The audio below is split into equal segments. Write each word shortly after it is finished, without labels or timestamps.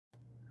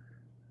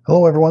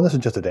Hello everyone, this is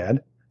Just a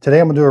Dad. Today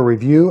I'm going to do a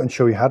review and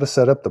show you how to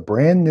set up the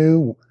brand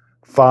new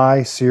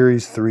Fi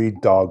Series 3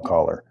 dog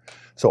collar.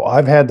 So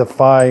I've had the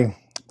Fi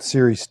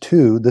Series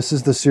 2. This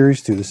is the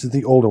Series 2. This is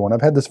the older one.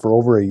 I've had this for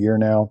over a year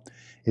now.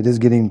 It is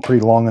getting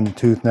pretty long in the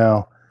tooth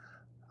now.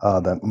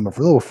 I'm a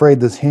little afraid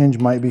this hinge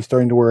might be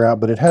starting to wear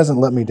out, but it hasn't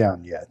let me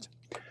down yet.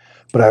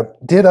 But I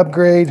did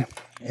upgrade,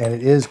 and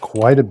it is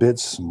quite a bit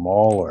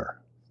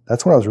smaller.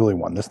 That's what I was really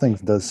wanting. This thing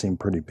does seem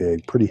pretty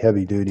big, pretty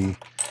heavy duty.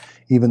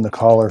 Even the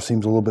collar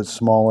seems a little bit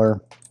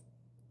smaller.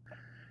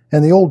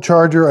 And the old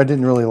charger, I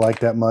didn't really like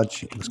that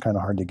much. It was kind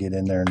of hard to get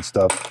in there and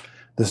stuff.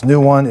 This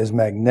new one is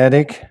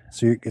magnetic.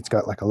 So it's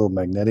got like a little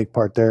magnetic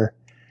part there.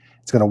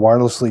 It's going to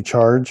wirelessly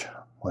charge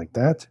like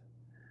that.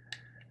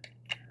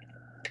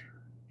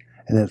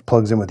 And then it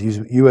plugs in with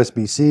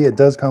USB-C. It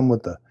does come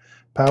with the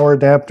power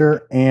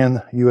adapter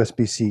and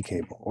USB-C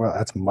cable. Well,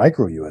 that's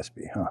micro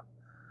USB, huh?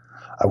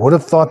 I would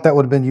have thought that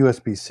would have been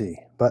USB-C,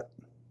 but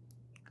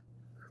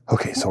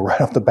okay, so right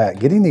off the bat,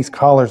 getting these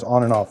collars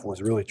on and off was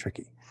really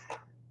tricky.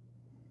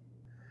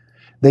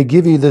 They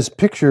give you this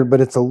picture, but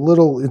it's a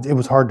little, it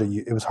was hard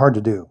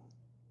to do.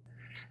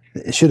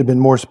 It should have been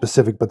more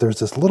specific, but there's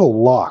this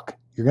little lock.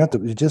 You're going to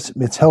have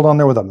to, it's held on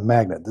there with a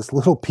magnet. This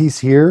little piece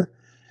here,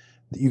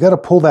 you got to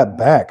pull that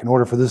back in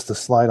order for this to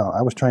slide on.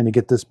 I was trying to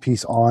get this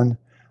piece on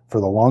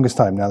for the longest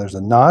time. Now there's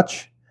a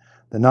notch.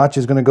 The notch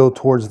is going to go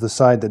towards the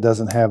side that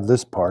doesn't have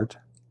this part.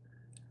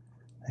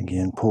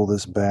 Again, pull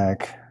this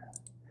back.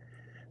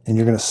 And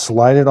you're going to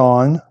slide it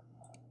on.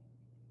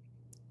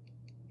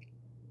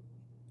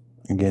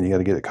 Again, you got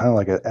to get it kind of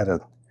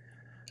like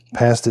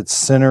past its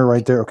center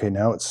right there. Okay,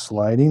 now it's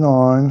sliding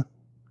on.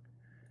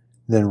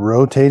 Then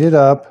rotate it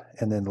up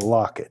and then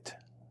lock it.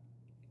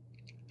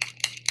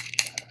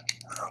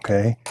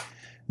 Okay,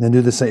 and then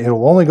do the same.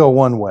 It'll only go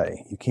one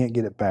way. You can't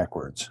get it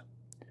backwards.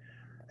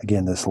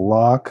 Again, this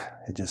lock,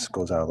 it just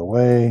goes out of the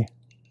way.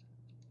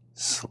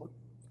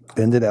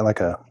 Bend it at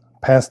like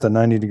past a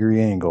 90-degree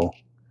angle.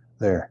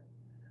 There.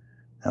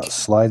 Now it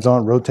slides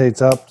on,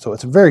 rotates up. So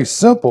it's very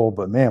simple,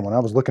 but man, when I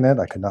was looking at it,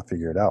 I could not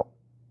figure it out.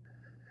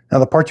 Now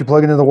the part you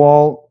plug into the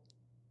wall,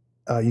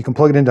 you can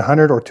plug it into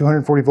 100 or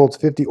 240 volts,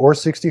 50 or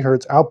 60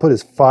 hertz. Output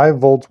is 5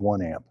 volts,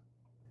 1 amp.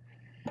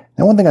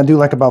 Now one thing I do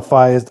like about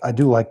Fi is I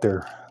do like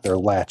their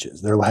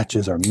latches. Their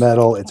latches are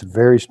metal. It's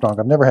very strong.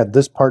 I've never had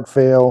this part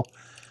fail.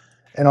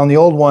 And on the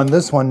old one,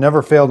 this one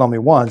never failed on me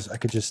once. I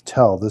could just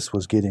tell this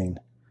was getting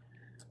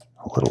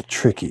a little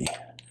tricky.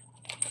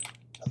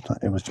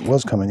 It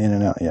was coming in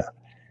and out, yeah.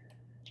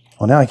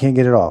 Well, now I can't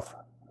get it off.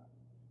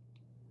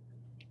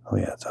 Oh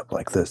yeah, it's up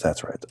like this.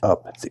 That's right, it's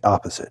up. It's the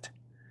opposite.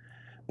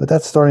 But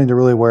that's starting to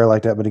really wear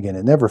like that. But again,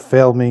 it never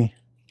failed me.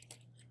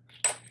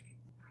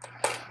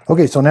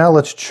 Okay, so now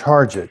let's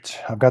charge it.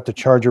 I've got the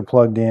charger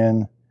plugged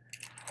in.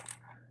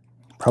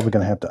 Probably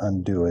going to have to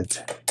undo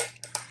it.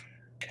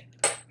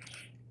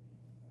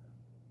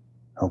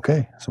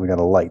 Okay, so we got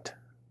a light.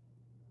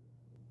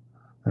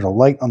 There's a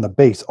light on the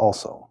base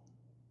also.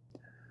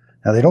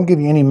 Now they don't give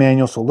you any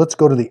manual, so let's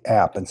go to the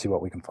app and see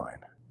what we can find.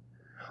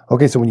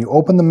 Okay, so when you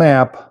open the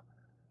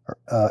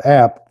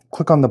app,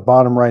 click on the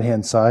bottom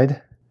right-hand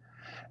side,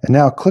 and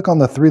now click on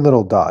the 3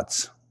 little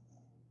dots.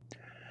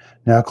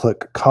 Now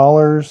click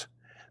collars.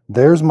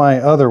 There's my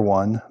other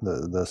one,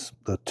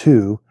 the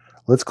 2.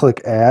 Let's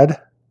click add.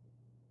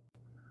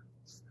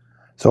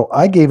 So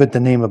I gave it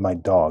the name of my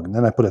dog, and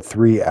then I put a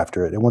 3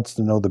 after it. It wants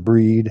to know the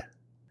breed.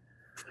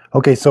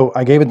 Okay, so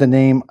I gave it the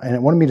name, and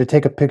it wanted me to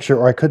take a picture,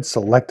 or I could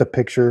select a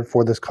picture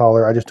for this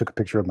collar. I just took a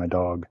picture of my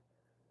dog.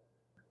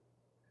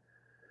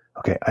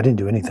 Okay, I didn't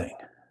do anything.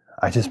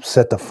 I just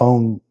set the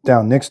phone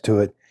down next to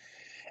it,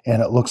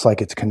 and it looks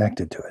like it's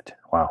connected to it.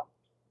 Wow.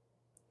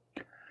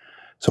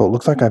 So it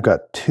looks like I've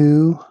got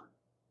 2.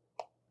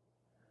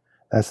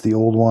 That's the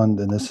old one,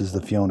 and this is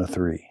the Fiona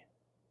 3.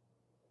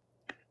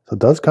 So it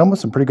does come with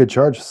some pretty good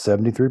charge,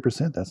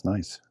 73%. That's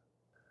nice.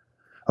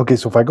 Okay,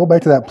 so if I go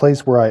back to that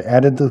place where I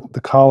added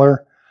the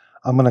collar,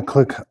 I'm going to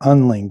click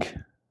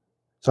unlink.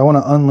 So I want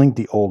to unlink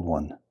the old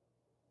one.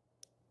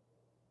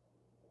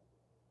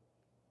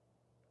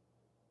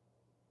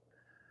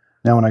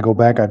 Now when I go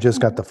back, I've just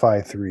got the Fi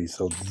 3.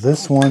 So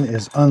this one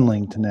is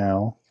unlinked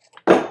now,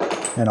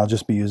 and I'll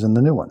just be using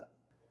the new one.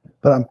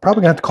 But I'm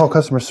probably going to have to call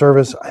customer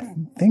service. I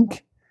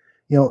think,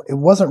 it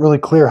wasn't really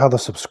clear how the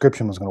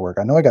subscription was going to work.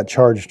 I know I got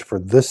charged for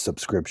this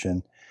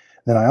subscription.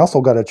 Then I also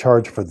got a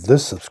charge for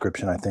this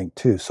subscription, I think,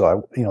 too.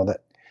 So,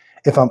 that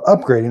if I'm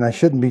upgrading, I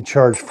shouldn't be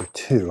charged for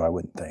 2, I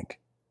wouldn't think.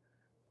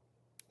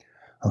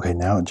 Okay,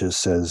 now it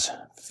just says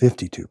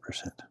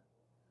 52%.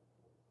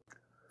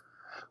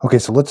 Okay,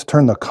 so let's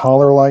turn the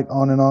collar light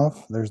on and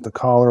off. There's the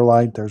collar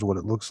light. There's what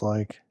it looks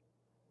like.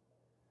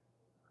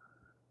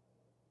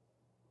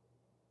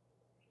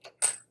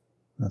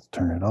 Let's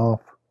turn it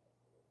off.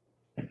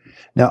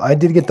 Now, I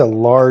did get the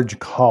large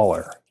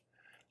collar.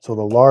 So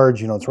the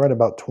large, it's right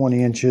about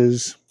 20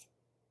 inches.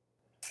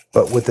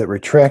 But with it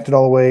retracted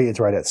all the way, it's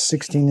right at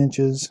 16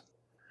 inches.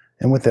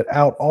 And with it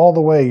out all the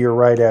way, you're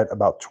right at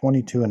about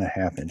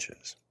 22.5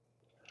 inches.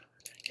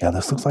 Yeah,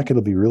 this looks like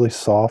it'll be really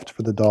soft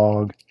for the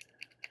dog.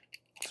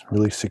 It's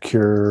Really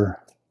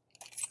secure,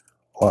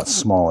 a lot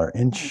smaller,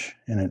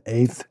 1.125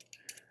 inches,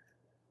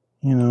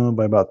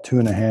 by about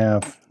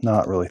 2.5,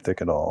 not really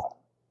thick at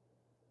all.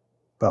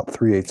 About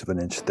 3/8 of an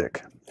inch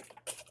thick.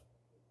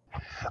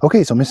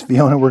 Okay, so Miss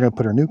Fiona, we're going to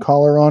put her new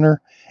collar on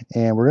her,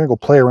 and we're going to go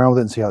play around with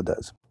it and see how it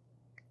does.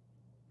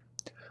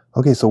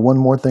 Okay, so one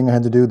more thing I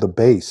had to do, the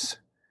base.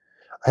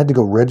 I had to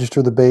go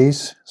register the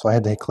base, so I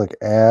had to click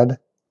add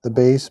the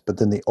base, but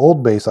then the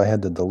old base I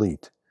had to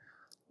delete.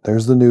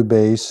 There's the new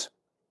base,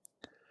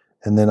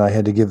 and then I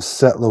had to give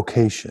set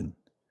location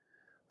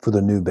for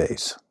the new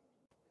base.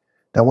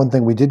 Now, one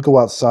thing, we did go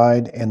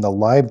outside, and the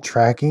live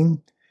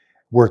tracking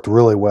worked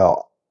really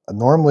well.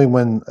 Normally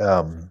when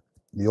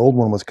the old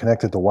one was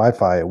connected to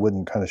Wi-Fi, it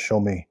wouldn't kind of show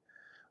me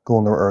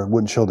or it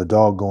wouldn't show the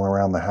dog going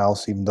around the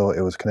house, even though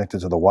it was connected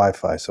to the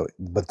Wi-Fi. So,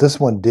 but this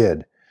one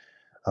did.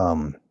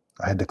 I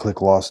had to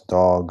click lost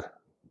dog,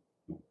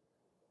 and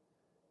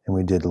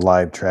we did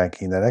live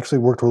tracking. That actually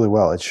worked really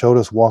well. It showed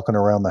us walking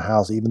around the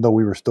house, even though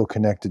we were still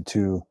connected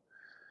to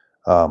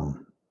the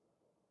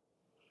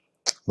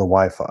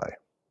Wi-Fi.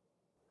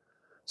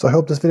 So I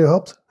hope this video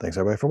helps. Thanks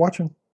everybody for watching.